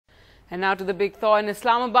And now to the big thaw in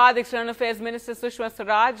Islamabad. External Affairs Minister Sushma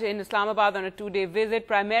Swaraj in Islamabad on a two-day visit,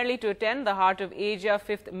 primarily to attend the Heart of Asia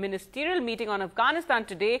 5th Ministerial meeting on Afghanistan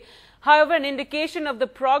today. However, an indication of the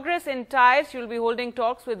progress in ties, she will be holding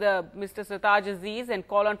talks with Mr. Sartaj Aziz and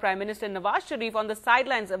call on Prime Minister Nawaz Sharif on the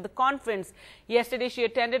sidelines of the conference. Yesterday, she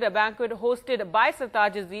attended a banquet hosted by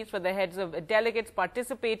Sartaj Aziz for the heads of delegates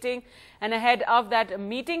participating. And ahead of that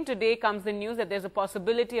meeting today comes the news that there's a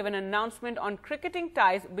possibility of an announcement on cricketing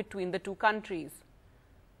ties between the two countries.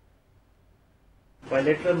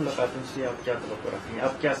 Bilateral मुलाकातों से आप क्या तवक्को रखती हैं?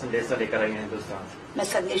 आप क्या संदेशा लेकर आई हैं हिंदुस्तान से? मैं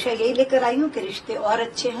संदेशा यही लेकर आई हूँ कि रिश्ते और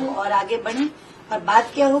अच्छे हों और आगे बढ़ें, और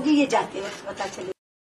बात क्या होगी ये जाते वक्त पता चले।